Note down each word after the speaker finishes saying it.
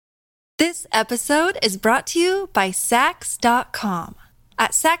This episode is brought to you by Sax.com.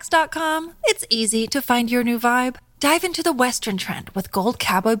 At Sax.com, it's easy to find your new vibe. Dive into the Western trend with gold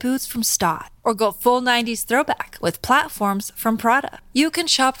cowboy boots from Stott, or go full 90s throwback with platforms from Prada. You can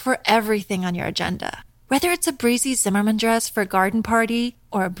shop for everything on your agenda, whether it's a breezy Zimmermann dress for a garden party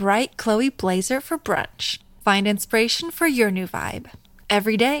or a bright Chloe blazer for brunch. Find inspiration for your new vibe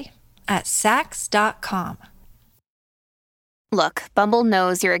every day at Sax.com. Look, Bumble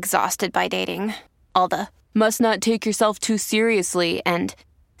knows you're exhausted by dating. All the must not take yourself too seriously and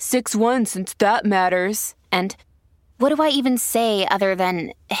 6'1" since that matters. And what do I even say other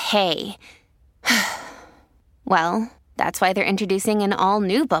than hey? Well, that's why they're introducing an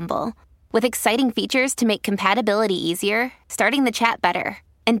all-new Bumble with exciting features to make compatibility easier, starting the chat better,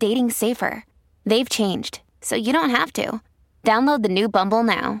 and dating safer. They've changed, so you don't have to. Download the new Bumble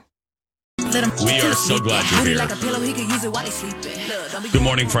now. We are so glad you're here. Good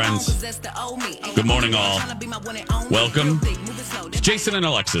morning, friends. Good morning, all. Welcome to Jason and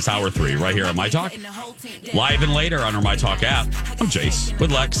Alexis, Hour 3, right here on My Talk. Live and later on our My Talk app. I'm Jace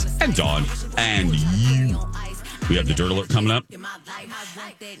with Lex and Dawn and you. We have the Dirt Alert coming up.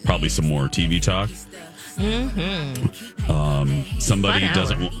 Probably some more TV talk. Somebody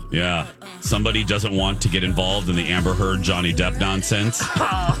doesn't want to get involved in the Amber Heard Johnny Depp nonsense.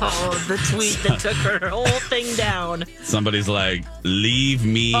 Oh, the tweet that took her whole thing down. Somebody's like, leave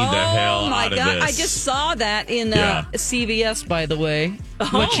me the hell out of this. I just saw that in CVS, by the way,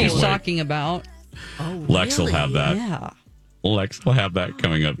 what she's talking about. Oh, Lex will really? have that. Yeah. Lex will have that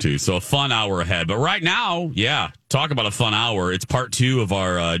coming up too. So a fun hour ahead. But right now, talk about a fun hour. It's part 2 of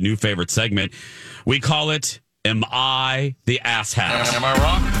our new favorite segment. We call it Am I the Asshat? Am I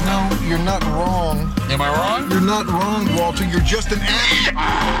wrong? No, you're not wrong. Am I wrong? You're not wrong, Walter. You're just an ass. Am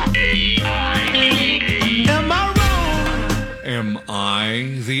I wrong? Am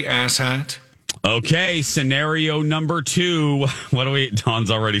I the asshat? Okay, scenario number 2. What do we...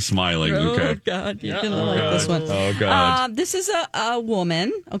 Dawn's already smiling. Okay. Oh, God. You're going to like this one. Oh, God. This is a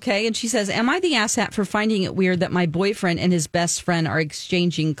woman, okay? And she says, am I the asshat for finding it weird that my boyfriend and his best friend are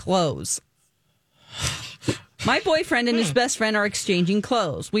exchanging clothes? My boyfriend and his best friend are exchanging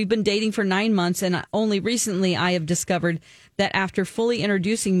clothes. We've been dating for 9 months, and only recently I have discovered that after fully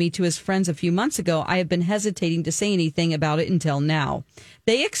introducing me to his friends a few months ago, I have been hesitating to say anything about it until now.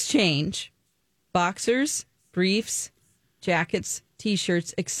 They exchange boxers, briefs, jackets,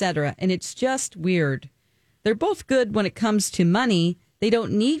 T-shirts, etc., and it's just weird. They're both good when it comes to money. They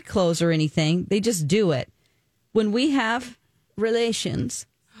don't need clothes or anything. They just do it. When we have relations,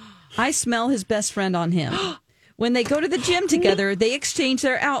 I smell his best friend on him. When they go to the gym together, they exchange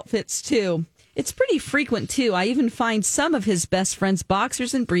their outfits, too. It's pretty frequent, too. I even find some of his best friend's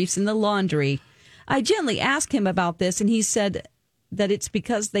boxers and briefs in the laundry. I gently asked him about this, and he said that it's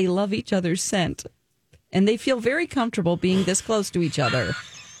because they love each other's scent. And they feel very comfortable being this close to each other.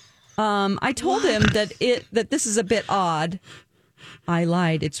 I told him that this is a bit odd. I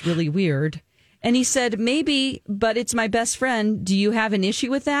lied. It's really weird. And he said, maybe, but it's my best friend. Do you have an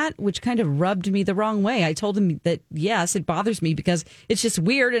issue with that? Which kind of rubbed me the wrong way. I told him that, yes, it bothers me because it's just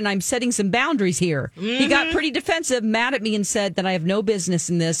weird and I'm setting some boundaries here. Mm-hmm. He got pretty defensive, mad at me, and said that I have no business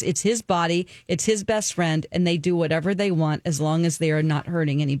in this. It's his body. It's his best friend. And they do whatever they want as long as they are not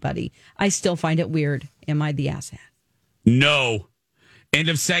hurting anybody. I still find it weird. Am I the asshat? No. End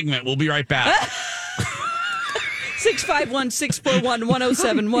of segment. We'll be right back.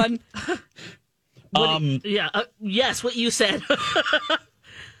 651-641-1071. Yes, what you said.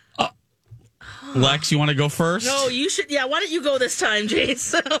 Lex, you want to go first? No, you should. Yeah, why don't you go this time,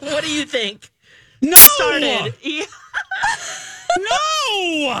 Jace? What do you think? No! Started. Yeah.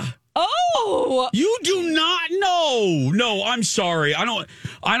 No! Oh! You do not know. No, I'm sorry. I don't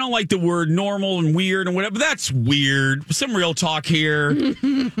like the word normal and weird and whatever. That's weird. Some real talk here.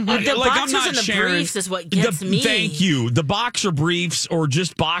 The boxers and the briefs is what gets me. Thank you. The boxer briefs or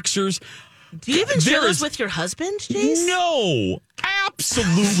just boxers. Do you even share those with your husband, Jace? No,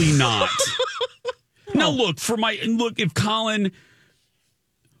 absolutely not. Now, look, if Colin...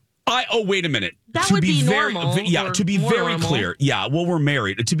 wait a minute. That would be normal. To be very clear. Yeah, well, we're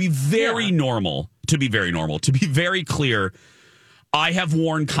married. To be very normal. To be very clear, I have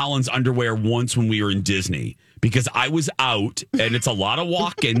worn Colin's underwear once when we were in Disney because I was out and it's a lot of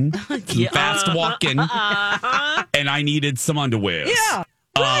walking, fast walking, and I needed some underwear. Yeah.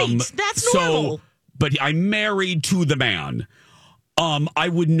 Right, that's normal. But I'm married to the man. I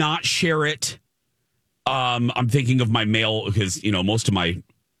would not share it. I'm thinking of my male because most of my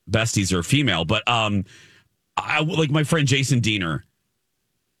besties are female. But I like my friend Jason Diener.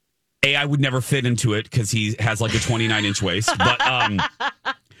 I would never fit into it because he has like a 29-inch waist. But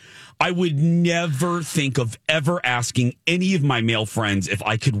I would never think of ever asking any of my male friends if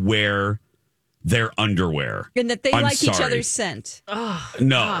I could wear their underwear. And that they I'm like each sorry. other's scent. Oh,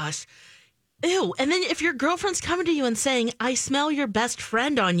 No. gosh. Ew. And then if your girlfriend's coming to you and saying, I smell your best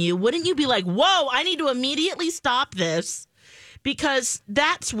friend on you, wouldn't you be like, whoa, I need to immediately stop this? Because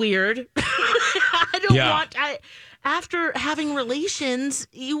that's weird. I don't want... after having relations,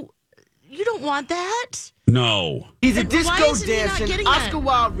 you don't want that. No. He's a Why disco isn't he not dancing, getting Oscar that?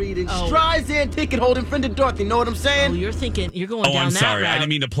 Wilde reading, Streisand ticket holding friend of Dorothy. Know what I'm Oh, saying? you're going Oh, down I'm that sorry. route. I didn't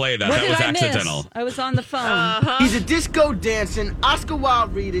mean to play that. What That did was I miss? accidental. I was on the phone. He's a disco dancing, Oscar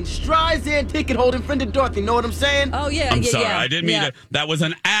Wilde reading, Streisand ticket holding friend of Dorothy. Know what I'm saying? Oh, yeah. I'm yeah, sorry. yeah. I didn't mean yeah. to. That was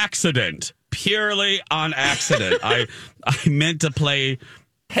an accident. Purely on accident. I meant to play.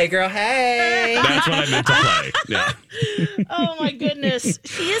 Hey, girl, hey. That's what I meant to play. Yeah. Oh my goodness.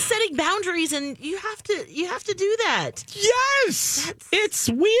 She is setting boundaries and you have to do that. Yes. It's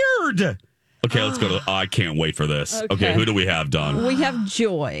weird. Okay, let's go to. I can't wait for this. Okay, who do we have, Dawn? We have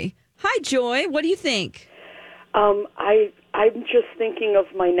Joy. Hi, Joy. What do you think? I'm just thinking of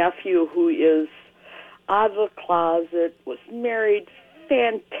my nephew who is out of the closet, was married,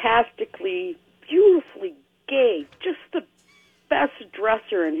 fantastically, beautifully gay, just the best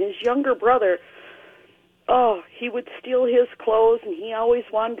dresser, and his younger brother, he would steal his clothes, and he always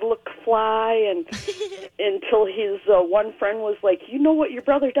wanted to look fly, and until his one friend was like, you know what your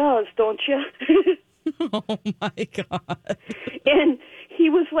brother does, don't you? Oh, my God. And he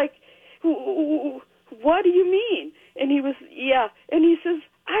was like, what do you mean? And he was, and he says,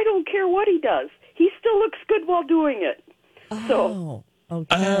 I don't care what he does. He still looks good while doing it. So,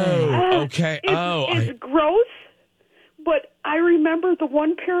 Okay. It's gross. But I remember the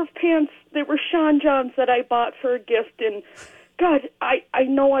one pair of pants that were Sean John's that I bought for a gift. And, God, I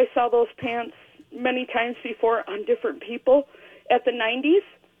know I saw those pants many times before on different people at the 90s.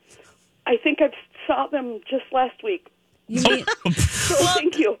 I think I saw them just last week. You mean, So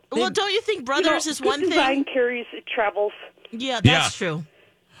thank you. Well, don't you think brothers is one good design thing? carries, it travels. Yeah, that's true.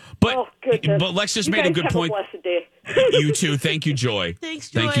 But goodness. Lex just You made a guys good have point. A blessed day. You too. Thank you, Joy. Thanks,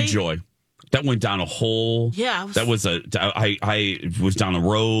 Joy. Thank you, Joy. That went down a whole. Yeah. That was I was down the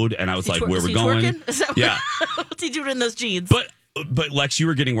road and I was like, where is we he going? twerking? Is that Yeah. What's he doing in those jeans? But Lex, you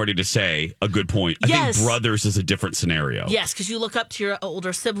were getting ready to say a good point. I Yes. think brothers is a different scenario. Yes, because you look up to your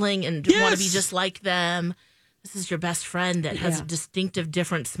older sibling and want to be just like them. This is your best friend that has a distinctive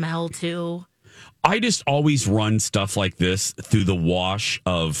different smell too. I just always run stuff like this through the wash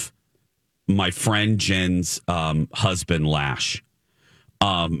of my friend Jen's husband, Lash.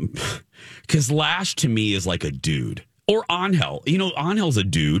 Because Lash to me is like a dude. Or Angel. You know, Angel's a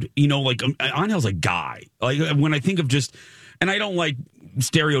dude. You know, like Angel's a guy. Like when I think of just, and I don't like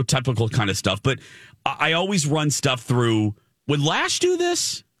stereotypical kind of stuff, but I always run stuff through, would Lash do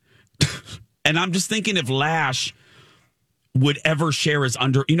this? And I'm just thinking if Lash would ever share his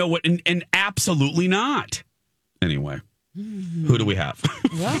you know what, and absolutely not. Anyway, who do we have?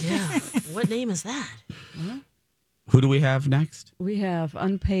 Yeah. What name is that? Who do we have next? we have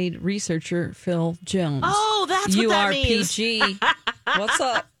unpaid researcher Phil Jones. Oh, that's what that means. URPG. What's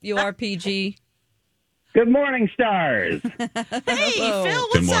up, URPG? Good morning, stars. Hey, Hello. Phil, Good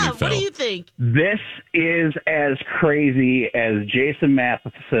what's morning, up? Phil. What do you think? This is as crazy as Jason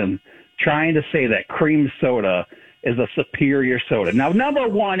Matheson trying to say that cream soda is a superior soda. Now, number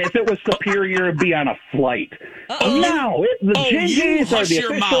one, if it was superior, it'd be on a flight. No, the Gingies are the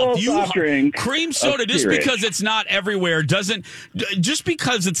official soft drink. Cream soda, of just Spirit. because it's not everywhere doesn't, just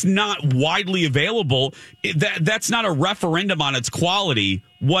because it's not widely available, that's not a referendum on its quality.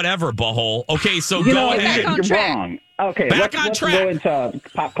 Whatever, Butthole. Okay, so You go know, ahead. you're wrong. Okay, Back on let's track. go into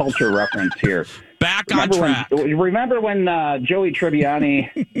pop culture reference here. Back on track. Remember when Joey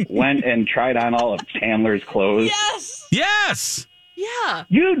Tribbiani went and tried on all of Chandler's clothes? Yes. Yes. Yeah.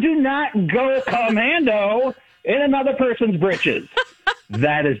 You do not go commando in another person's britches.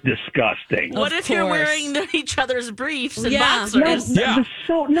 That is disgusting. What if you're wearing each other's briefs and No, boxers?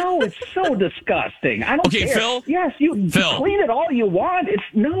 it's so disgusting. I don't Okay, care. Phil? Yes, you clean it all you want.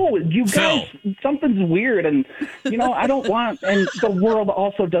 You guys, something's weird, and I don't want. And the world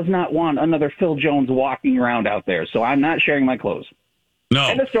also does not want another Phil Jones walking around out there. So I'm not sharing my clothes. No.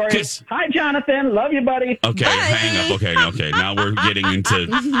 End of story. Hi, Jonathan. Love you, buddy. Okay, hang up. Okay. Now we're getting into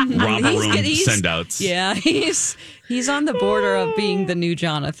romper room send-outs. Yeah, he's on the border of being the new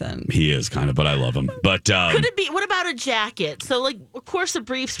Jonathan. He is kind of, but I love him. But Could it be? What about a jacket? So, of course, the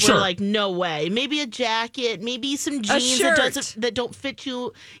briefs were like, no way. Maybe a jacket, maybe some jeans that don't fit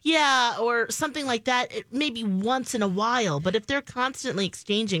you. Yeah, or something like that. Maybe once in a while. But if they're constantly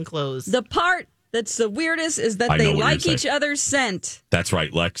exchanging clothes, The part that's the weirdest is that I know they what like you're each other's scent. That's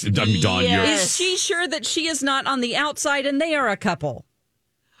right, Lex. I mean, Dawn, Is she sure that she is not on the outside and they are a couple?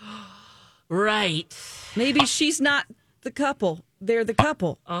 Right. Maybe she's not the couple. They're the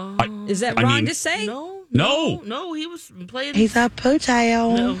couple. Is that I wrong mean- to say? No. He was playing. He's a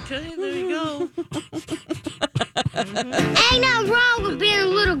potato. Okay, there you go. Ain't nothing wrong with being a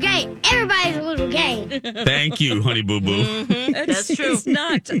little gay. Everybody's a little gay. Thank you, honey boo boo. That's true. It's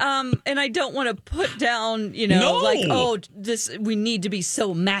not. And I don't want to put down, we need to be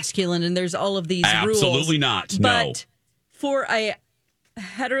so masculine and there's all of these rules. Absolutely not. No. But for a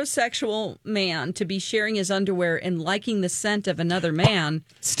heterosexual man to be sharing his underwear and liking the scent of another man,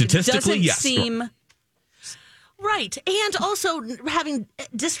 Statistically, doesn't yes. seem Right. And also having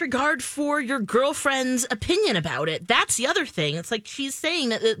disregard for your girlfriend's opinion about it. That's the other thing. It's like she's saying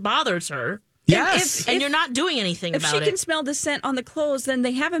that it bothers her. Yes. And you're not doing anything if about she it. can smell the scent on the clothes, then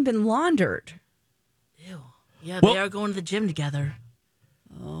they haven't been laundered. Ew. Yeah, Well- they are going to the gym together.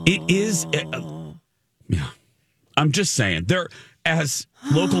 It is. Yeah. I'm just saying, as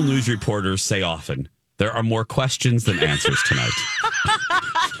local news reporters say often, there are more questions than answers tonight.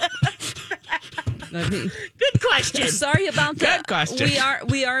 I mean, Good question. sorry about that. Good question.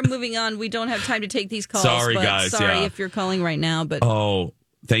 We are moving on. We don't have time to take these calls. Sorry, but guys, Sorry yeah. if you're calling right now, but Oh,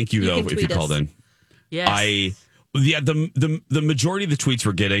 thank you, You though, can if you tweet called us. in. Yes. The majority of the tweets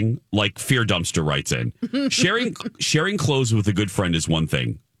we're getting, like Fear Dumpster writes in, sharing clothes with a good friend is one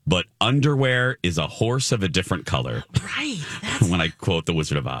thing, but underwear is a horse of a different color. Right. When I quote The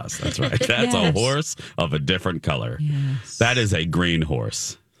Wizard of Oz, that's right. That's a Yes. horse of a different color. Yes. That is a green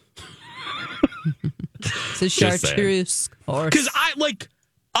horse. it's a Just saying. chartreuse horse. Because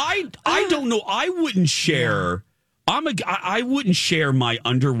I don't know. I wouldn't share. I wouldn't share my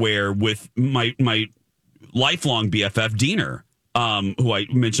underwear with my lifelong BFF Diener, who I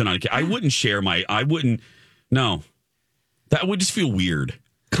mentioned on. I wouldn't share my. I wouldn't. No, that would just feel weird.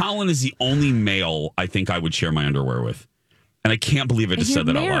 Colin is the only male I think I would share my underwear with, and I can't believe I just said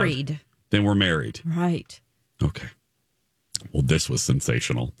that out loud. Married, Then we're married. right? Okay. Well, this was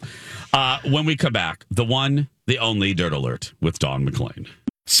sensational. When we come back, the one, the only Dirt Alert with Dawn McClain.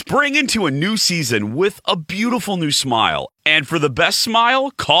 Spring into a new season with a beautiful new smile. And for the best smile,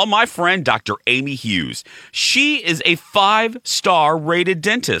 call my friend Dr. Amy Hughes. She is a 5-star rated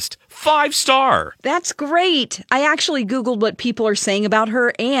dentist. 5-star. That's great. I actually Googled what people are saying about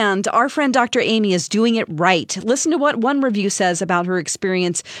her, and our friend Dr. Amy is doing it right. Listen to what one review says about her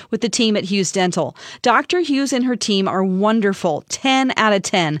experience with the team at Hughes Dental. Dr. Hughes and her team are wonderful. 10 out of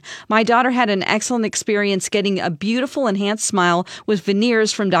 10. My daughter had an excellent experience getting a beautiful enhanced smile with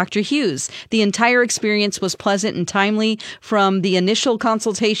veneers from Dr. Hughes. The entire experience was pleasant and timely from the initial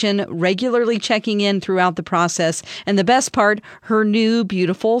consultation, regularly checking in throughout the process, and the best part, her new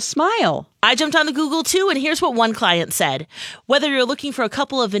beautiful smile. I jumped on the Google too, and here's what one client said. Whether you're looking for a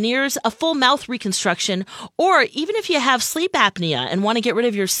couple of veneers, a full mouth reconstruction, or even if you have sleep apnea and want to get rid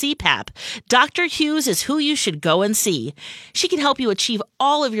of your CPAP, Dr. Hughes is who you should go and see. She can help you achieve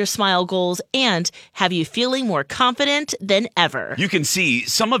all of your smile goals and have you feeling more confident than ever. You can see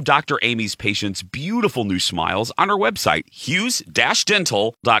some of Dr. Amy's patients' beautiful new smiles on her website,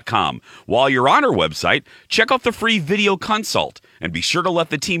 hughes-dental.com. While you're on her website, check out the free video consult and be sure to let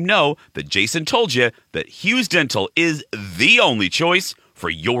the team know that Jason told you that Hughes Dental is the only choice for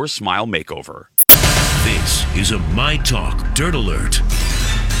your smile makeover. This is a My Talk Dirt Alert.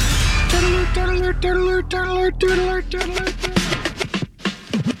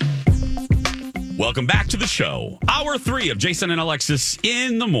 Welcome back to the show. Hour 3 of Jason and Alexis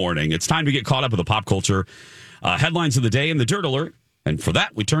in the morning. It's time to get caught up with the pop culture headlines of the day and the Dirt Alert. And for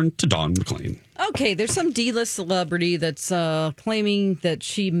that, we turn to Dawn McClain. Okay, there's some D-list celebrity that's claiming that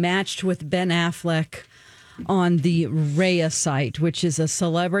she matched with Ben Affleck on the Raya site, which is a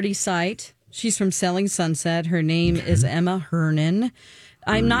celebrity site. She's from Selling Sunset. Her name is Emma Hernan.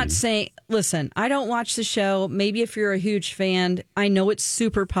 I'm not saying, listen, I don't watch the show. Maybe if you're a huge fan, I know it's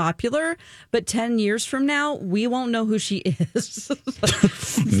super popular, but 10 years from now, we won't know who she is.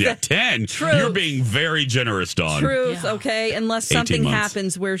 Yeah, 10. Truth. You're being very generous, Dawn. Truth, okay? Unless 18 something months.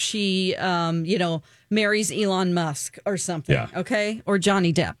 happens where she, marries Elon Musk or something, Yeah. okay? Or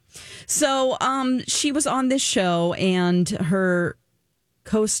Johnny Depp. So she was on this show, and her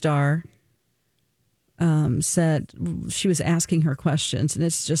co-star said she was asking her questions, and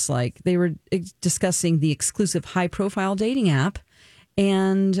it's just like they were discussing the exclusive high-profile dating app,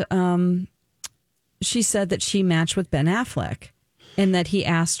 and she said that she matched with Ben Affleck and that he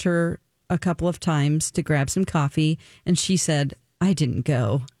asked her a couple of times to grab some coffee, and she said, I didn't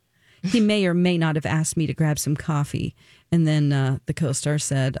go. He may or may not have asked me to grab some coffee. And then the co-star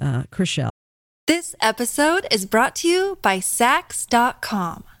said, Chrishell. This episode is brought to you by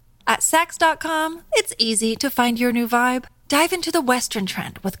Sax.com. At Sax.com, it's easy to find your new vibe. Dive into the Western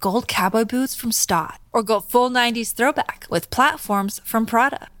trend with gold cowboy boots from Stott, or go full 90s throwback with platforms from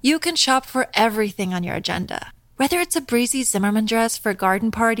Prada. You can shop for everything on your agenda, whether it's a breezy Zimmermann dress for a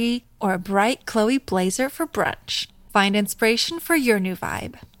garden party or a bright Chloe blazer for brunch. Find inspiration for your new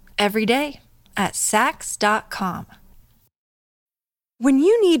vibe every day at Sax.com. When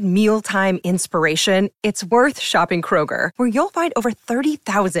you need mealtime inspiration, it's worth shopping Kroger, where you'll find over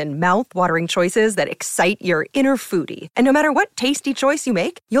 30,000 mouth-watering choices that excite your inner foodie. And no matter what tasty choice you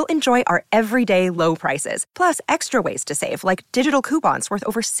make, you'll enjoy our everyday low prices, plus extra ways to save, like digital coupons worth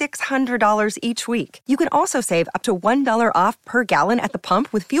over $600 each week. You can also save up to $1 off per gallon at the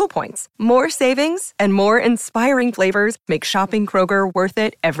pump with fuel points. More savings and more inspiring flavors make shopping Kroger worth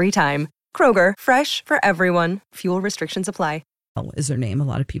it every time. Kroger, fresh for everyone. Fuel restrictions apply. Is her name. A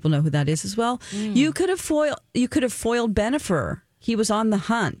lot of people know who that is as well. You could have foiled Bennifer. He was on the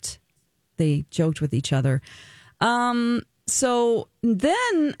hunt. They joked with each other. So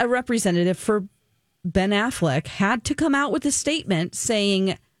then a representative for Ben Affleck had to come out with a statement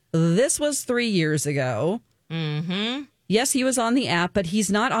saying this was 3 years ago. Mm-hmm. Yes, he was on the app, but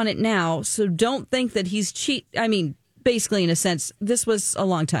he's not on it now. So don't think that he's cheat. I mean, basically, in a sense, this was a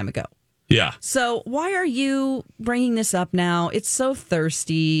long time ago. Yeah. So why are you bringing this up now? It's so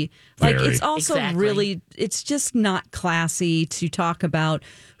thirsty. Like, Very. it's also really, it's just not classy to talk about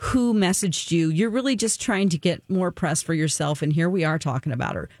who messaged you. You're really just trying to get more press for yourself. And here we are talking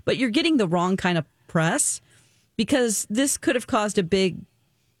about her. But you're getting the wrong kind of press because this could have caused a big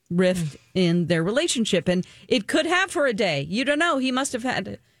rift in their relationship. And it could have for a day. You don't know. He must have had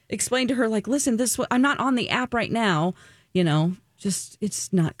to explain to her, like, listen, I'm not on the app right now, you know. Just,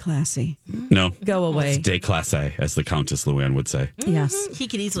 it's not classy. No. Go away. It's déclassé, as the Countess Luann would say. Yes. He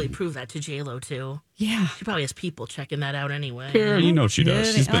could easily prove that to J-Lo, too. Yeah. She probably has people checking that out anyway. Yeah, you know she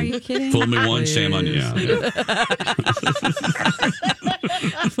does. She's Are you been kidding? fooled me once, shame on you. Yeah.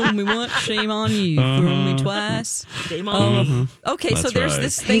 Fool me once, shame on you. Fool me twice. Shame on you. Okay, so That's there's right.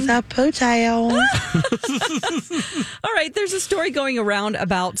 this thing. He's a potato. All right, there's a story going around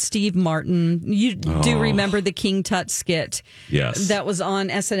about Steve Martin. You do remember the King Tut skit? Yes. That was on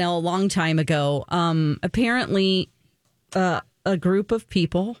SNL a long time ago. Apparently, a group of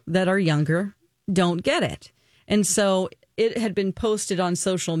people that are younger don't get it. And so it had been posted on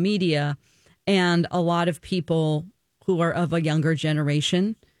social media, and a lot of people who are of a younger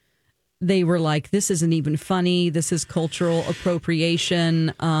generation, they were like, this isn't even funny. This is cultural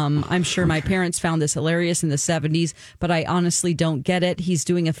appropriation. I'm sure my parents found this hilarious in the 70s, but I honestly don't get it. He's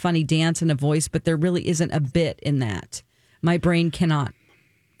doing a funny dance and a voice, but there really isn't a bit in that. My brain cannot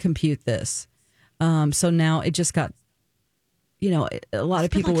compute this. So now it just got, a lot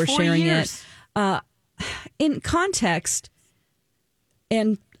of people were sharing it. In context,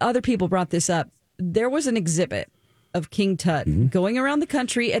 and other people brought this up, there was an exhibit of King Tut going around the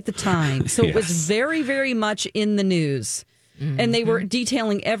country at the time. So it was very, very much in the news. And they were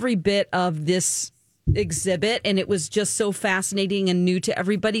detailing every bit of this exhibit, and it was just so fascinating and new to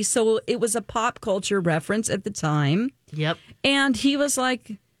everybody. So it was a pop culture reference at the time. Yep. And he was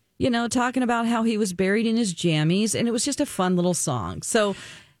like, talking about how he was buried in his jammies, and it was just a fun little song. So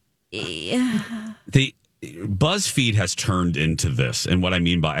The BuzzFeed has turned into this, and what I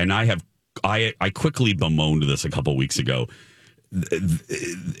mean by, and I quickly bemoaned this a couple weeks ago.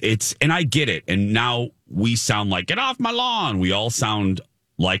 And I get it, and now we sound like, get off my lawn. We all sound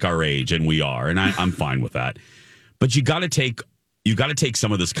like our age, and we are, and I'm fine with that. But you got to take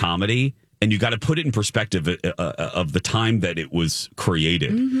some of this comedy, and you got to put it in perspective of the time that it was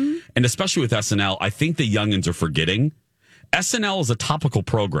created, and especially with SNL. I think the youngins are forgetting. SNL is a topical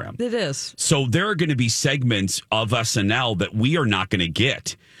program. It is. So there are going to be segments of SNL that we are not going to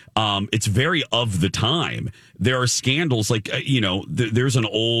get. It's very of the time. There are scandals like, there's an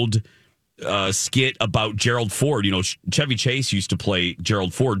old skit about Gerald Ford. Chevy Chase used to play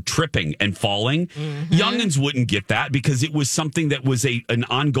Gerald Ford tripping and falling. Youngins wouldn't get that because it was something that was an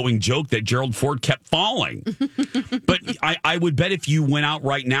ongoing joke that Gerald Ford kept falling. But I would bet if you went out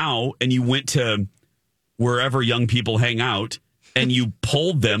right now and you went to wherever young people hang out and you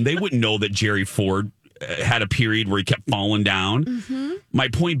polled them, they wouldn't know that Jerry Ford had a period where he kept falling down. My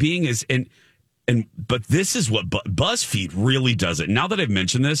point being is, but this is what BuzzFeed really does it. Now that I've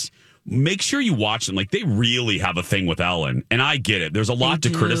mentioned this, make sure you watch them. Like, they really have a thing with Ellen, and I get it. There's a lot to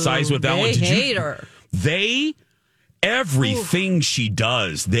criticize with Ellen. They hate her. Everything she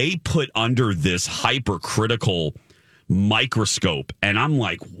does, they put under this hypercritical microscope, and I'm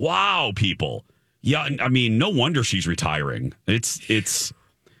like, wow, people. Yeah, I mean, no wonder she's retiring. It's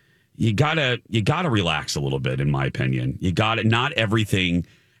you gotta relax a little bit, in my opinion. Not everything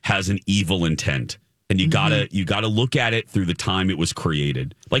has an evil intent, and you gotta look at it through the time it was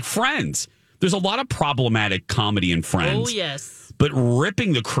created. Like Friends, there's a lot of problematic comedy in Friends. Oh yes, but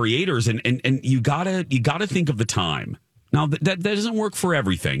ripping the creators and you gotta think of the time. Now that doesn't work for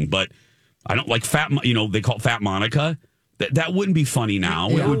everything, but I don't like they call it Fat Monica. That wouldn't be funny now.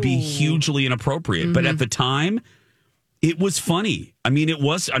 It would be hugely inappropriate. But at the time, it was funny. I mean, it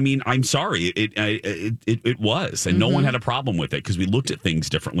was. I mean, I'm sorry. It was, and no one had a problem with it because we looked at things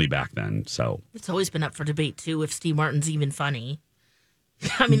differently back then. So it's always been up for debate too if Steve Martin's even funny.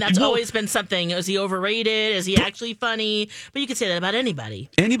 I mean, that's always been something. Is he overrated? Is he actually funny? But you could say that about anybody.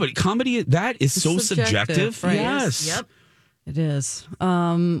 Comedy, that is so subjective. Right? Yes. Yep. It is.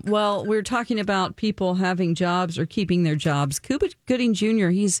 Well, we're talking about people having jobs or keeping their jobs. Cuba Gooding Jr.,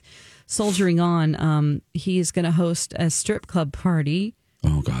 he's soldiering on. He's going to host a strip club party.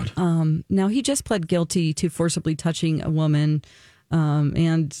 Oh, God. Now, he just pled guilty to forcibly touching a woman,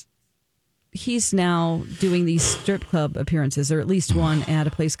 and he's now doing these strip club appearances, or at least one at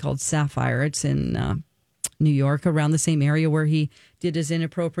a place called Sapphire. It's in New York, around the same area where he did his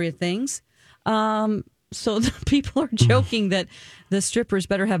inappropriate things. So the people are joking that the strippers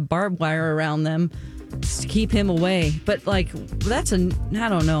better have barbed wire around them to keep him away. But, I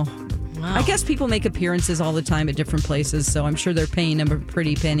don't know. Wow. I guess people make appearances all the time at different places, so I'm sure they're paying him a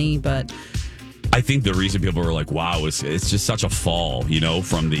pretty penny, but... I think the reason people were like, wow, it's just such a fall,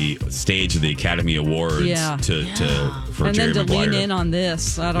 from the stage of the Academy Awards for and Jerry then to Maguire. lean in on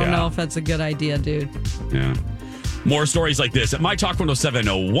this, I don't know if that's a good idea, dude. Yeah. More stories like this at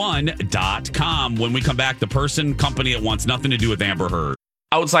mytalk1071.com. When we come back, the company it wants nothing to do with Amber Heard.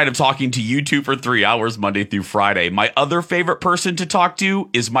 Outside of talking to you two for 3 hours Monday through Friday, my other favorite person to talk to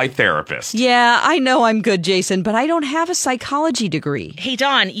is my therapist. Yeah, I know I'm good, Jason, but I don't have a psychology degree. Hey,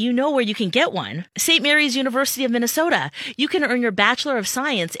 Dawn, you know where you can get one. St. Mary's University of Minnesota. You can earn your Bachelor of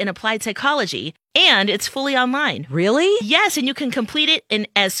Science in Applied Psychology, and it's fully online. Really? Yes, and you can complete it in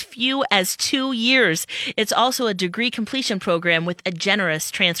as few as 2 years. It's also a degree completion program with a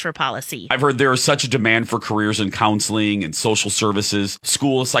generous transfer policy. I've heard there is such a demand for careers in counseling and social services,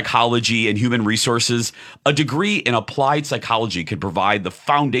 school of psychology, and human resources. A degree in applied psychology could provide the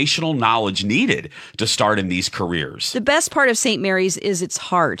foundational knowledge needed to start in these careers. The best part of St. Mary's is its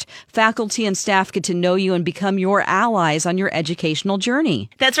heart. Faculty and staff get to know you and become your allies on your educational journey.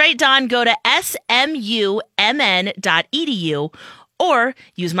 That's right, Dawn. Go to smumn.edu or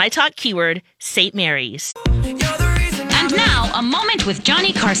use my talk keyword, St. Mary's. And now, a moment with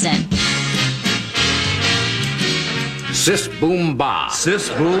Johnny Carson. Sis boom ba. Sis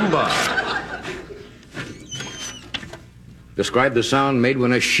boom ba. Describe the sound made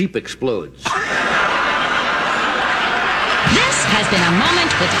when a sheep explodes. This has been a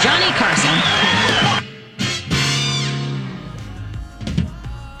moment with Johnny Carson.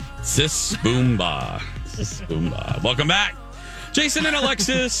 Sis Boomba. Sis Boomba. Welcome back. Jason and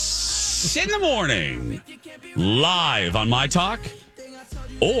Alexis in the morning. Live on My Talk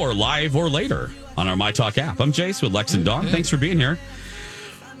or live or later on our My Talk app. I'm Jace with Lex and Dawn. Thanks for being here.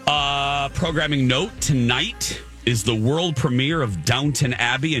 Programming note tonight is the world premiere of Downton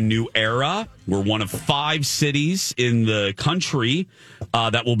Abbey, A New Era. We're one of 5 cities in the country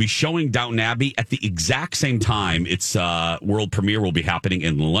that will be showing Downton Abbey at the exact same time. Its world premiere will be happening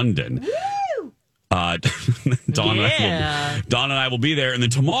in London. Dawn and I will be there. And then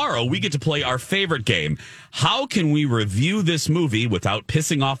tomorrow we get to play our favorite game. How can we review this movie without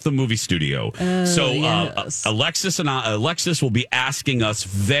pissing off the movie studio? Yes. Alexis will be asking us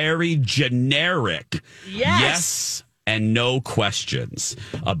very generic yes and no questions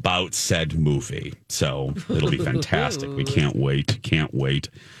about said movie. So it'll be fantastic. We can't wait.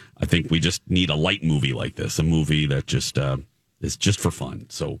 I think we just need a light movie like this, a movie that just is just for fun.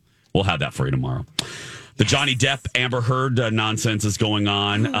 So we'll have that for you tomorrow. The Johnny Depp, Amber Heard nonsense is going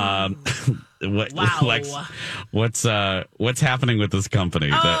on. Lex, what's happening with this company?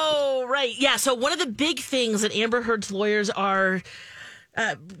 Right. Yeah. So one of the big things that Amber Heard's lawyers are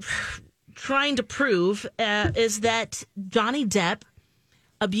trying to prove is that Johnny Depp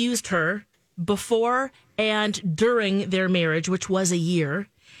abused her before and during their marriage, which was a year.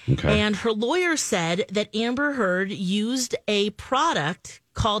 Okay. And her lawyer said that Amber Heard used a product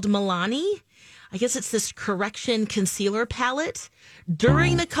called Milani. I guess it's this correction concealer palette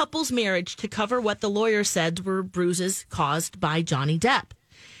during the couple's marriage to cover what the lawyer said were bruises caused by Johnny Depp.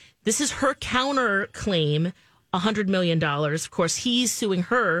 This is her counterclaim, $100 million. Of course, he's suing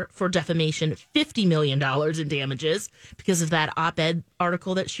her for defamation, $50 million in damages because of that op-ed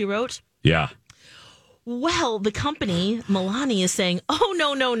article that she wrote. Yeah. Well, the company, Milani, is saying, oh,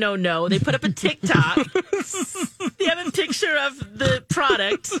 no. They put up a TikTok. They have a picture of the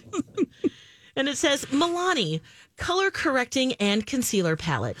product. And it says, Milani, color correcting and concealer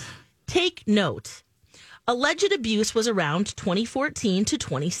palette. Take note. Alleged abuse was around 2014 to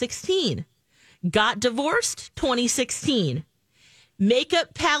 2016. Got divorced 2016.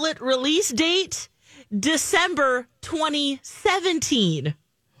 Makeup palette release date December 2017.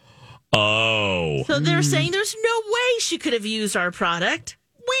 Oh. So they're saying there's no way she could have used our product.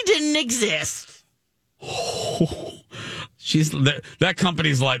 We didn't exist. That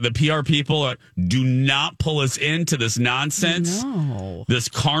company's like, the PR people do not pull us into this nonsense. No. This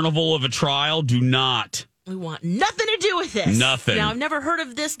carnival of a trial. Do not. We want nothing to do with this. Nothing. Now, I've never heard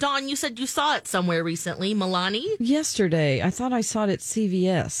of this, Dawn. You said you saw it somewhere recently. Milani? Yesterday. I thought I saw it at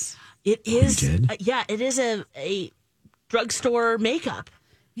CVS. It is. You did? It is a drugstore makeup.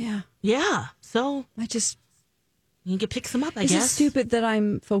 Yeah. Yeah. So I just... You can pick some up, I Is guess. it stupid that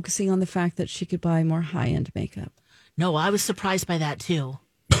I'm focusing on the fact that she could buy more high-end makeup? No, I was surprised by that, too.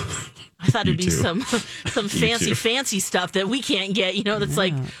 I thought it'd be some fancy stuff that we can't get, that's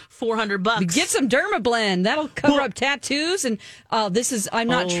like $400. Get some Dermablend. That'll cover up tattoos. And I'm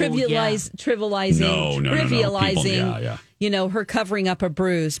not trivializing, No. her covering up a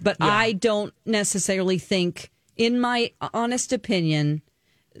bruise. But I don't necessarily think, in my honest opinion,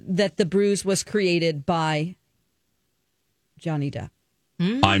 that the bruise was created by Johnny Depp.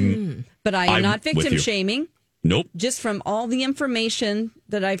 But I am not victim shaming. Nope. Just from all the information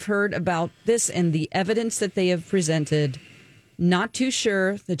that I've heard about this and the evidence that they have presented, not too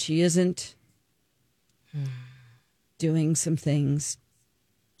sure that she isn't doing some things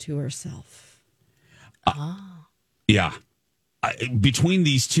to herself. Yeah. Between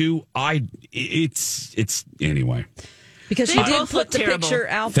these two, it's anyway. Because she did put the picture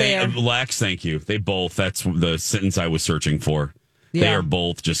out there. Lex, thank you. They both, that's the sentence I was searching for. Yeah. They are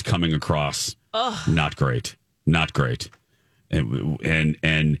both just coming across not great. Not great.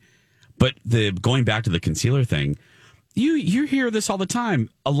 And but going back to the concealer thing, you hear this all the time.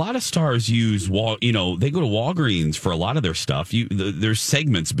 A lot of stars use they go to Walgreens for a lot of their stuff. There's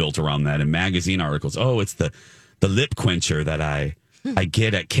segments built around that in magazine articles. Oh, it's the lip quencher that I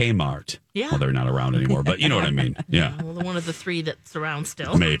get at Kmart. Yeah. Well, they're not around anymore, but you know what I mean. Yeah. Well, one of the three that's around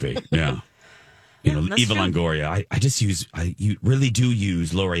still. Maybe. Yeah. Eva Longoria. You really do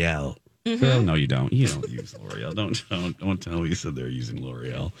use L'Oreal. Mm-hmm. Well, no, you don't. You don't use L'Oreal. Don't tell Lisa they're using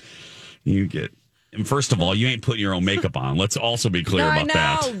L'Oreal. And first of all, you ain't putting your own makeup on. Let's also be clear about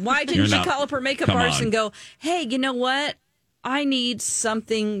that. Why didn't she call up her makeup artist and go, hey, you know what? I need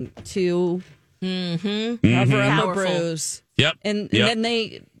something to cover up a bruise. Yep. And then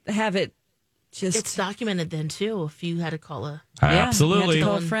they have it just... It's documented then, too, if you had to call a... Absolutely. You had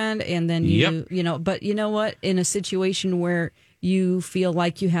to call a friend, and then but you know what? In a situation where you feel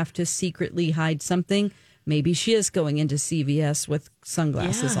like you have to secretly hide something, maybe she is going into CVS with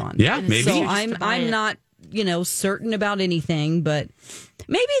sunglasses on. Yeah, maybe. So I'm not, certain about anything, but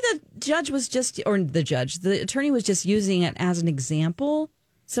maybe the attorney was just using it as an example.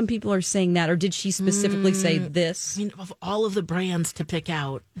 Some people are saying that, or did she specifically say this? I mean, of all of the brands to pick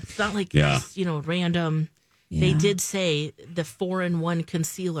out, it's not like just, random. Yeah. They did say the 4-in-1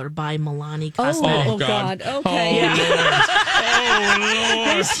 concealer by Milani Cosmetics. Oh, God. Okay. Lord.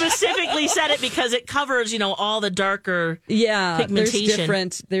 They specifically said it because it covers, all the darker pigmentation. There's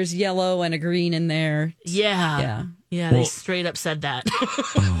different. There's yellow and a green in there. Yeah, they straight up said that.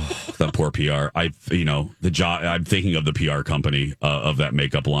 That poor PR. I'm thinking of the PR company of that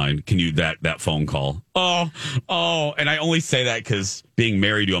makeup line. Can you that phone call? Oh, and I only say that because being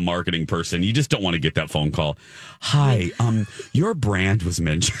married to a marketing person, you just don't want to get that phone call. Hi, your brand was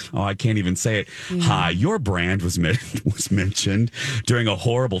mentioned. Oh, I can't even say it. Yeah. Hi, your brand was mentioned during a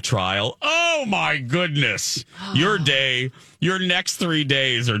horrible trial. Oh my goodness, your next 3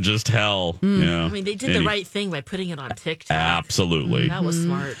 days are just hell. Yeah, I mean, they did the right thing by putting it on TikTok. Absolutely, that was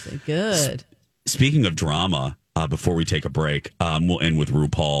smart. Good. Speaking of drama, before we take a break, we'll end with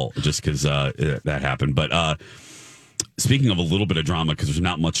RuPaul just because that happened. But speaking of a little bit of drama, because there's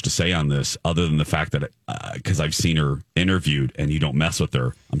not much to say on this other than the fact that because I've seen her interviewed and you don't mess with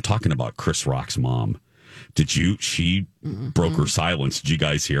her. I'm talking about Chris Rock's mom. She broke her silence. Did you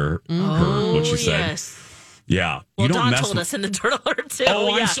guys hear what she said? Yes. Yeah. Well, you don't Don mess told with... us in the Dirt Alert too.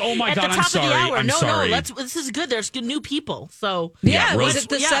 Oh, yeah. oh my At God, the I'm top sorry. Of the hour. I'm no, sorry. this is good. There's good new people. So Yeah, Rose- was it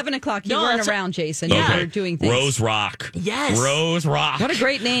the 7 o'clock? You No, weren't that's- around, Jason. Okay. You were doing things. Rose Rock. Yes. Rose Rock. What a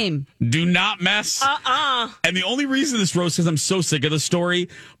great name. Do not mess. And the only reason this Rose, because I'm so sick of the story,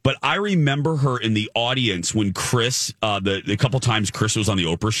 but I remember her in the audience when Chris, the couple times Chris was on the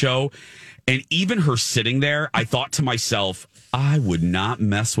Oprah show, and even her sitting there, I thought to myself, I would not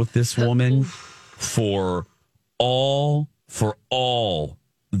mess with this woman for all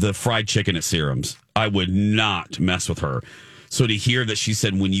the fried chicken at Serums. I would not mess with her. So to hear that she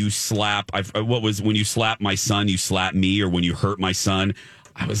said, when you slap, when you slap my son, you slap me, or when you hurt my son,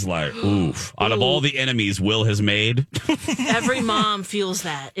 I was like, oof. Out of all the enemies Will has made. Every mom feels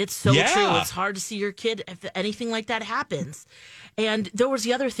that. It's so Yeah. true. It's hard to see your kid if anything like that happens. And there was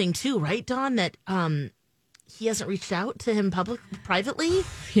the other thing too, right, Dawn, that he hasn't reached out to him privately.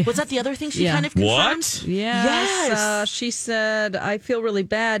 Yes. Was that the other thing she Yeah. kind of confirmed? What? Yes. She said, I feel really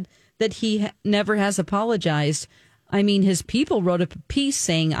bad that he never has apologized. I mean, his people wrote up a piece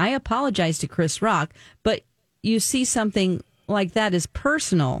saying, I apologize to Chris Rock, but you see something like that is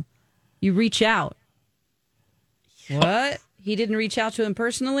personal. You reach out. What? He didn't reach out to him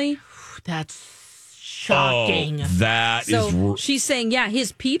personally? That's shocking. Oh, that So is she's saying, yeah,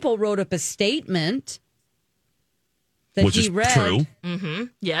 his people wrote up a statement that which he is read. true. Mm-hmm.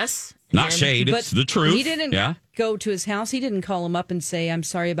 Yes. Not shade. But It's the truth. He didn't go to his house. He didn't call him up and say, I'm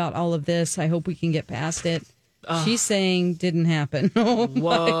sorry about all of this. I hope we can get past it. She's saying didn't happen. Oh,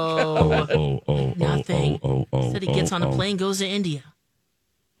 Whoa. Nothing. Said he gets on a oh. plane, goes to India.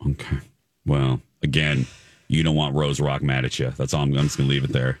 Okay. Well, again, you don't want Rose Rock mad at you. That's all. I'm just going to leave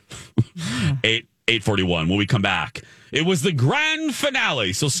it there. 8:41. When we come back, it was the grand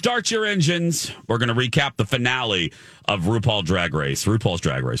finale. So start your engines. We're going to recap the finale of RuPaul's Drag Race. RuPaul's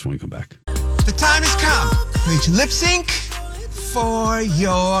Drag Race when we come back. The time has come for you to lip sync for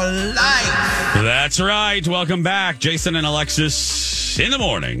your life. That's right. Welcome back. Jason and Alexis in the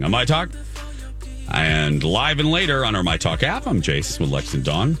morning on My Talk. And live and later on our My Talk app, I'm Jason with Lex and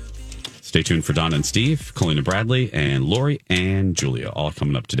Dawn. Stay tuned for Don and Steve, Colleen and Bradley, and Lori and Julia, all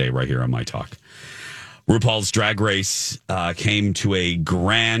coming up today right here on My Talk. RuPaul's Drag Race came to a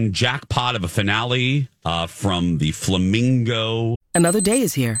grand jackpot of a finale from the Flamingo. Another day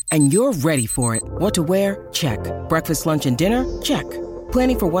is here, and you're ready for it. What to wear? Check. Breakfast, lunch, and dinner? Check.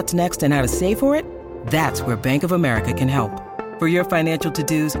 Planning for what's next and how to save for it? That's where Bank of America can help. For your financial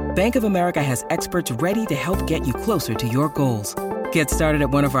to-dos, Bank of America has experts ready to help get you closer to your goals. Get started at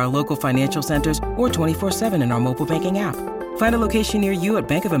one of our local financial centers or 24/7 in our mobile banking app. Find a location near you at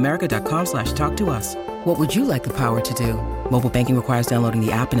bankofamerica.com/talktous. What would you like the power to do? Mobile banking requires downloading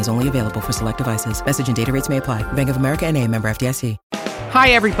the app and is only available for select devices. Message and data rates may apply. Bank of America NA, member FDIC. Hi,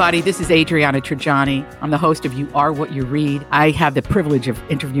 everybody. This is Adriana Trajani. I'm the host of You Are What You Read. I have the privilege of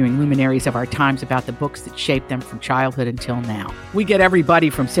interviewing luminaries of our times about the books that shaped them from childhood until now. We get everybody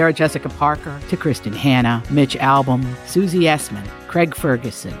from Sarah Jessica Parker to Kristen Hanna, Mitch Albom, Susie Essman, Craig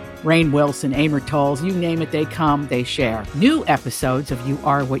Ferguson, Rainn Wilson, Amor Tolls, you name it, they come, they share. New episodes of You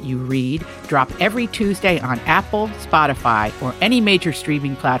Are What You Read drop every Tuesday on Apple, Spotify, or any major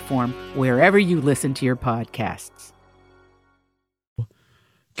streaming platform wherever you listen to your podcasts.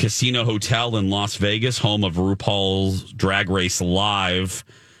 Casino Hotel in Las Vegas, home of RuPaul's Drag Race Live,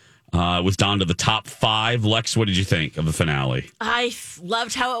 was down to the top 5. Lex, what did you think of the finale? I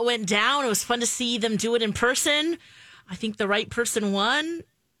loved how it went down. It was fun to see them do it in person. I think the right person won.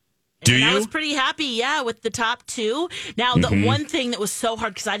 I was pretty happy, with the top 2. Now, the one thing that was so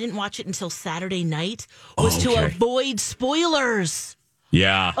hard, because I didn't watch it until Saturday night, was to avoid spoilers.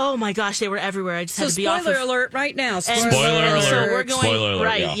 Yeah. Oh my gosh, they were everywhere. I just had to be off. Spoiler alert right now. Spoiler alert. So we're going Spoiler alert,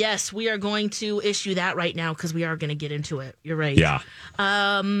 right. yeah. Yes, we are going to issue that right now because we are going to get into it. You're right. Yeah.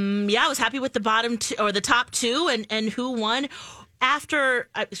 I was happy with the bottom 2 or the top 2 and who won. After,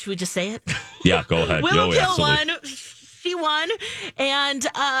 should we just say it? Yeah, go ahead. Willow Pill won. She won. And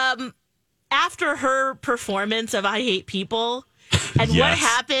after her performance of I Hate People and what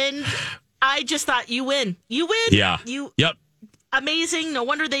happened, I just thought, you win. You win. Yeah. Yep. Amazing. No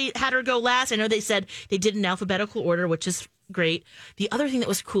wonder they had her go last. I know they said they did in alphabetical order, which is great. The other thing that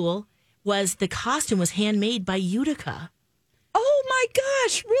was cool was the costume was handmade by Utica. Oh my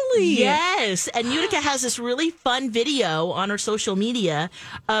gosh, really? Yes. And Utica has this really fun video on her social media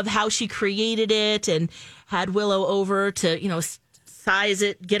of how she created it and had Willow over to, size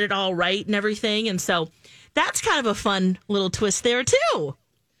it, get it all right and everything. And so that's kind of a fun little twist there too.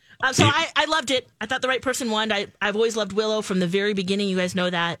 So I loved it. I thought the right person won. I've always loved Willow from the very beginning. You guys know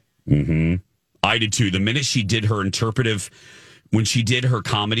that. Mm-hmm. I did too. The minute she did her interpretive when she did her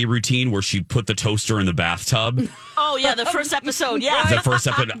comedy routine where she put the toaster in the bathtub. Oh yeah, the first episode. Yeah, The first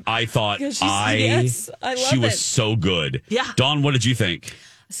episode, I thought she was so good. Yeah. Dawn, what did you think?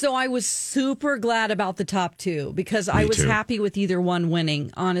 So I was super glad about the top two because I was happy with either one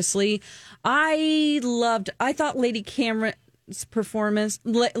winning. Honestly, I thought Lady Camden's performance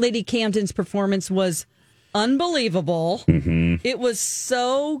was unbelievable. Mm-hmm. It was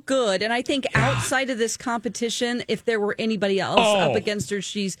so good, and I think outside of this competition, if there were anybody else up against her,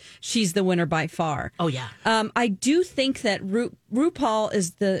 she's the winner by far. Oh yeah. I do think that RuPaul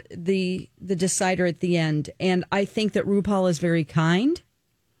is the decider at the end, and I think that RuPaul is very kind.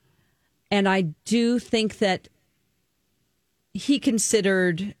 And I do think that he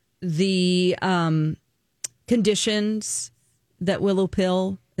considered the conditions that Willow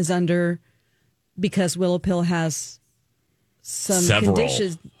Pill is under, because Willow Pill has some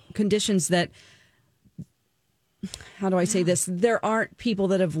conditions that, how do I say this? There aren't people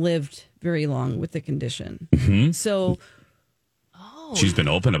that have lived very long with the condition. Mm-hmm. So... She's been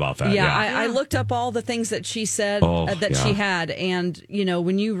open about that. Yeah, I looked up all the things that she said she had. And,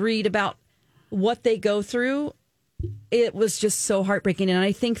 when you read about what they go through, it was just so heartbreaking. And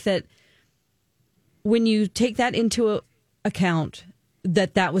I think that when you take that into account,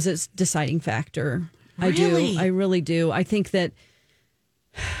 that was its deciding factor. Really? I really do. I think that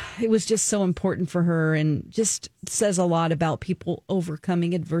it was just so important for her and just says a lot about people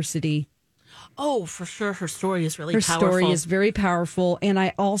overcoming adversity. Oh, for sure. Her story is really powerful. Her story is very powerful. And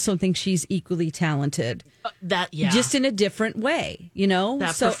I also think she's equally talented. Just in a different way, That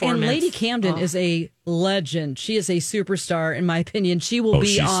performance. And Lady Camden is a legend. She is a superstar, in my opinion. She will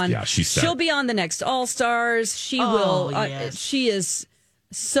be on. Yeah, she'll be on the next All Stars. She will. Yes. She is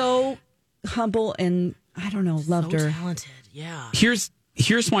so humble and loved her. Talented. Yeah.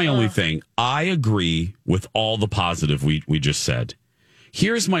 Here's my only thing. I agree with all the positive we just said.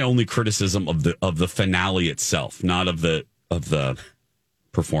 Here's my only criticism of the finale itself, not of the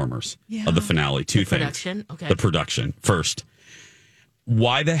performers of the finale. Two things. Production. Okay. The production. First,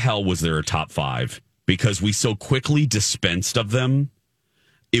 why the hell was there a top 5? Because we so quickly dispensed of them.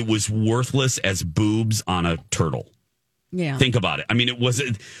 It was worthless as boobs on a turtle. Yeah. Think about it. I mean, it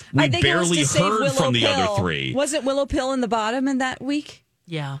wasn't. We barely heard from the other 3. Wasn't Willow Pill in the bottom in that week?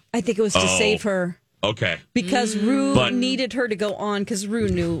 Yeah. I think it was to save her. Okay. Because Rue needed her to go on because Rue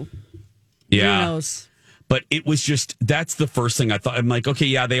knew. Yeah. Rue knows. But it was just, that's the first thing I thought. I'm like, okay,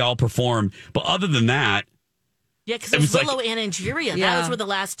 yeah, they all performed. But other than that. Yeah, because it was Willow and Angeria. Those were the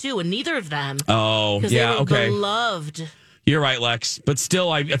last two, and neither of them. Oh, yeah, they were beloved. You're right, Lex. But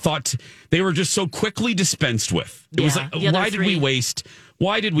still, I thought they were just so quickly dispensed with. It was like, why did we waste?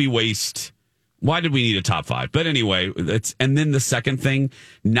 Why did we need a top 5? But anyway, and then the second thing,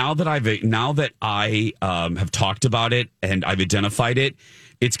 now that I have talked about it and I've identified it,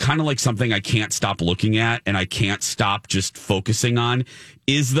 it's kind of like something I can't stop looking at and I can't stop just focusing on,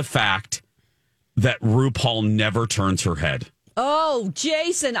 is the fact that RuPaul never turns her head. Oh,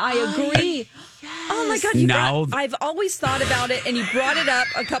 Jason, I agree. Oh my God! I've always thought about it, and you brought it up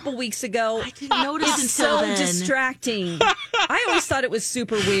a couple weeks ago. I didn't notice it's until so then. Distracting. I always thought it was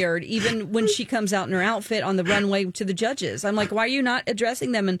super weird, even when she comes out in her outfit on the runway to the judges. I'm like, why are you not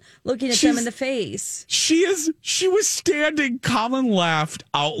addressing them and looking at them in the face? She was standing. Colin laughed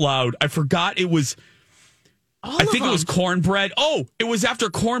out loud. I forgot it was. I think it was Cornbread. Oh, it was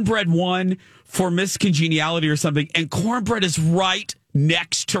after Cornbread won for Miss Congeniality or something, and Cornbread is right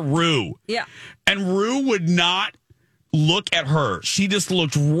next to Rue. Yeah. And Rue would not look at her. She just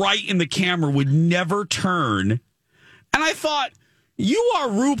looked right in the camera, would never turn. And I thought, you are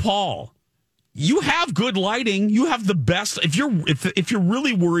RuPaul. You have good lighting. You have the best. If you're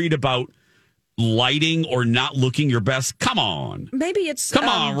really worried about lighting or not looking your best, come on. Maybe it's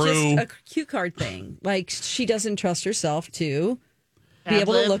Rue. just a cue card thing. Like, she doesn't trust herself to be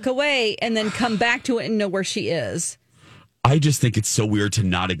able to look away and then come back to it and know where she is. I just think it's so weird to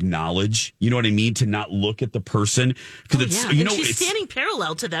not acknowledge, you know what I mean? To not look at the person. Because she's standing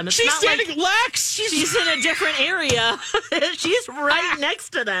parallel to them. It's she's not standing, like Lex! She's in a different area. She's right next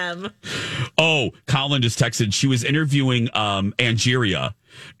to them. Oh, Colin just texted. She was interviewing Angeria.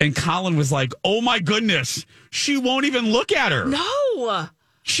 And Colin was like, oh my goodness, she won't even look at her. No.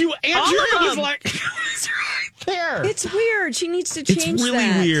 Angeria was like, it's right there. It's weird. She needs to change that. It's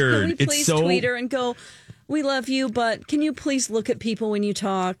really weird. Can we please tweet her and go, we love you, but can you please look at people when you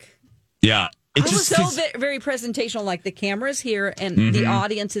talk? Yeah. It was so very presentational, like the camera's here and the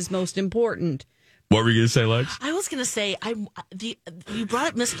audience is most important. What were you going to say, Lex? I was going to say, you brought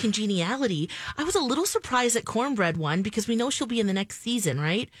up Miss Congeniality. I was a little surprised that Cornbread won because we know she'll be in the next season,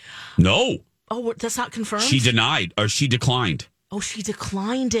 right? No. Oh, that's not confirmed? She denied, or she declined. Oh, she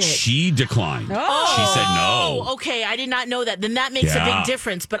declined it. She declined. Oh. She said no. Okay, I did not know that. Then that makes a big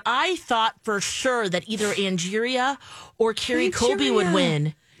difference. But I thought for sure that either Angeria or Carrie Colby would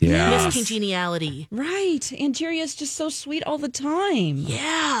win. Yeah. Miss Congeniality. Right. Angeria's just so sweet all the time.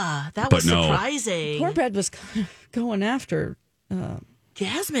 Yeah, that was surprising. Cornbread was going after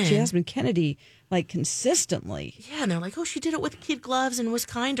Jasmine Kennedy, like, consistently. Yeah, and they're like, oh, she did it with kid gloves and was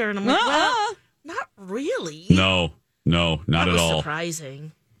kinder. And I'm like, well, not really. No, not that at was all.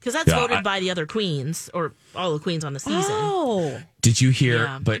 Surprising. Because that's voted by the other queens, or all the queens on the season. Oh. Did you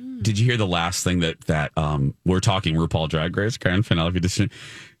hear, did you hear the last thing that we're talking RuPaul Drag Race grand finale edition?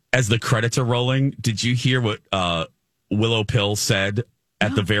 As the credits are rolling, did you hear what Willow Pill said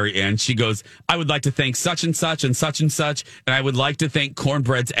at the very end? She goes, I would like to thank such and such and such and such, and I would like to thank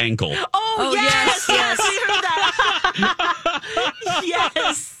Cornbread's ankle. Oh yes. We heard that.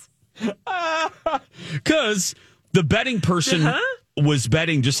 Yes. Because the betting person was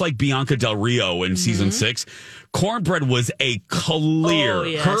betting just like Bianca Del Rio in season 6. Cornbread was a clear. Oh,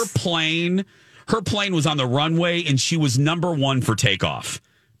 yes. Her plane was on the runway, and she was number 1 for takeoff.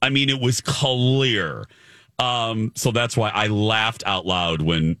 I mean, it was clear. So that's why I laughed out loud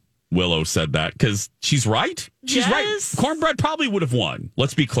when Willow said that, because she's right. She's right. Cornbread probably would have won.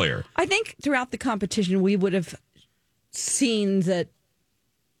 Let's be clear. I think throughout the competition, we would have seen that.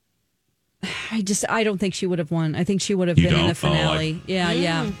 I don't think she would have won. I think she would have been in the finale.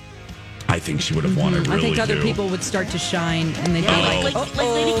 Yeah. I think she would have won. I think other people would start to shine, and they'd be like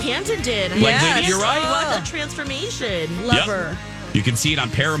Lady Canton did. Yes. You're right. What a transformation. Love her. You can see it on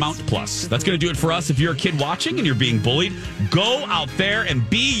Paramount Plus. That's going to do it for us. If you're a kid watching and you're being bullied, go out there and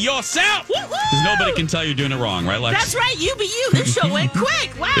be yourself. Because nobody can tell you're doing it wrong, right, Lex? That's right. You be you. This show went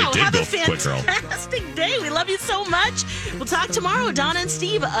quick. Wow. It did Have go a fantastic day. We love you so much. We'll talk tomorrow. Donna and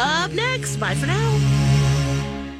Steve up next. Bye for now.